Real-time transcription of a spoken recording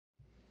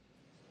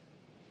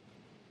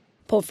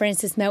Pope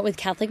Francis met with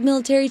Catholic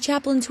military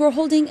chaplains who are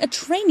holding a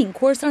training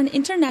course on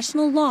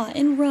international law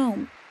in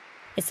Rome.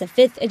 It's the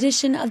 5th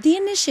edition of the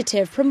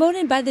initiative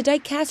promoted by the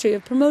Dicastery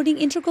of Promoting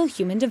Integral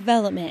Human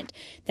Development.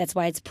 That's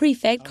why its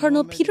prefect,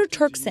 Cardinal Peter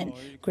Turkson,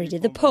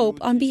 greeted the Pope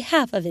on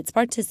behalf of its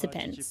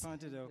participants.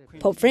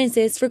 Pope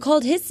Francis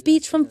recalled his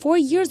speech from 4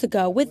 years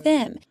ago with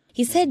them.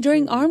 He said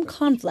during armed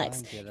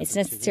conflicts, it's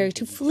necessary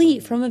to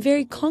flee from a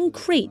very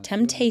concrete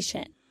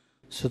temptation.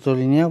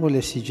 Sottolineavo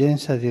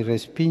l'esigenza di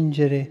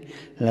respingere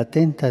la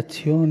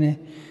tentazione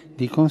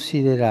di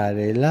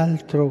considerare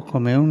l'altro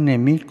come un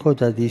nemico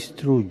da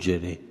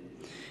distruggere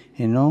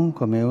e non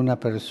come una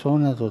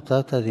persona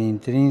dotata di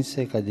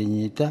intrinseca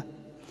dignità,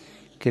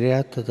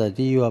 creata da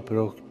Dio a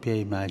propria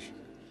immagine.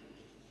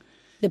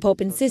 The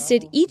Pope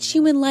insisted each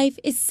human life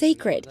is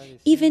sacred,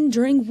 even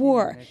during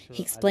war.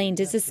 He explained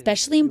it's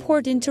especially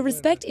important to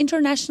respect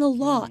international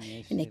law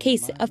in the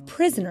case of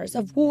prisoners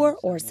of war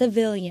or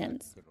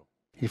civilians.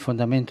 Il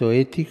fondamento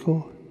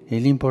etico e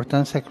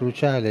l'importanza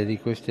cruciale di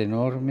queste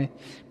norme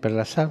per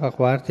la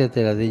salvaguardia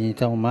della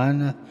dignità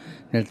umana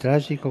nel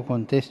tragico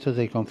contesto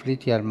dei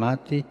conflitti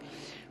armati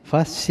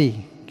fa sì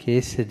che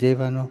esse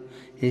debbano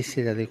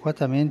essere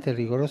adeguatamente e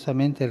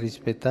rigorosamente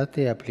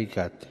rispettate e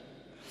applicate.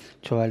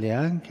 Ciò vale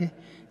anche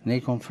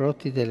nei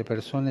confronti delle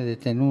persone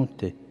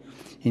detenute,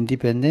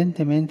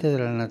 indipendentemente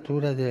dalla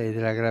natura e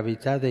della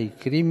gravità dei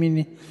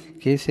crimini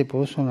che esse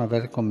possono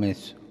aver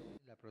commesso.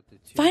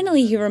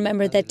 Finally, he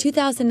remembered that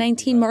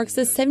 2019 marks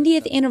the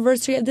 70th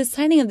anniversary of the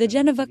signing of the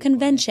Geneva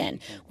Convention,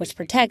 which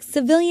protects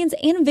civilians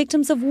and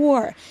victims of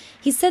war.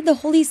 He said the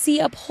Holy See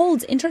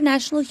upholds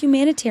international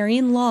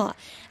humanitarian law,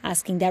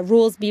 asking that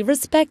rules be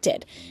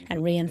respected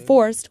and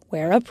reinforced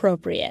where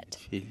appropriate.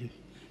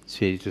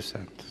 Spirito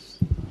Santo.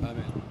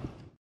 Amen.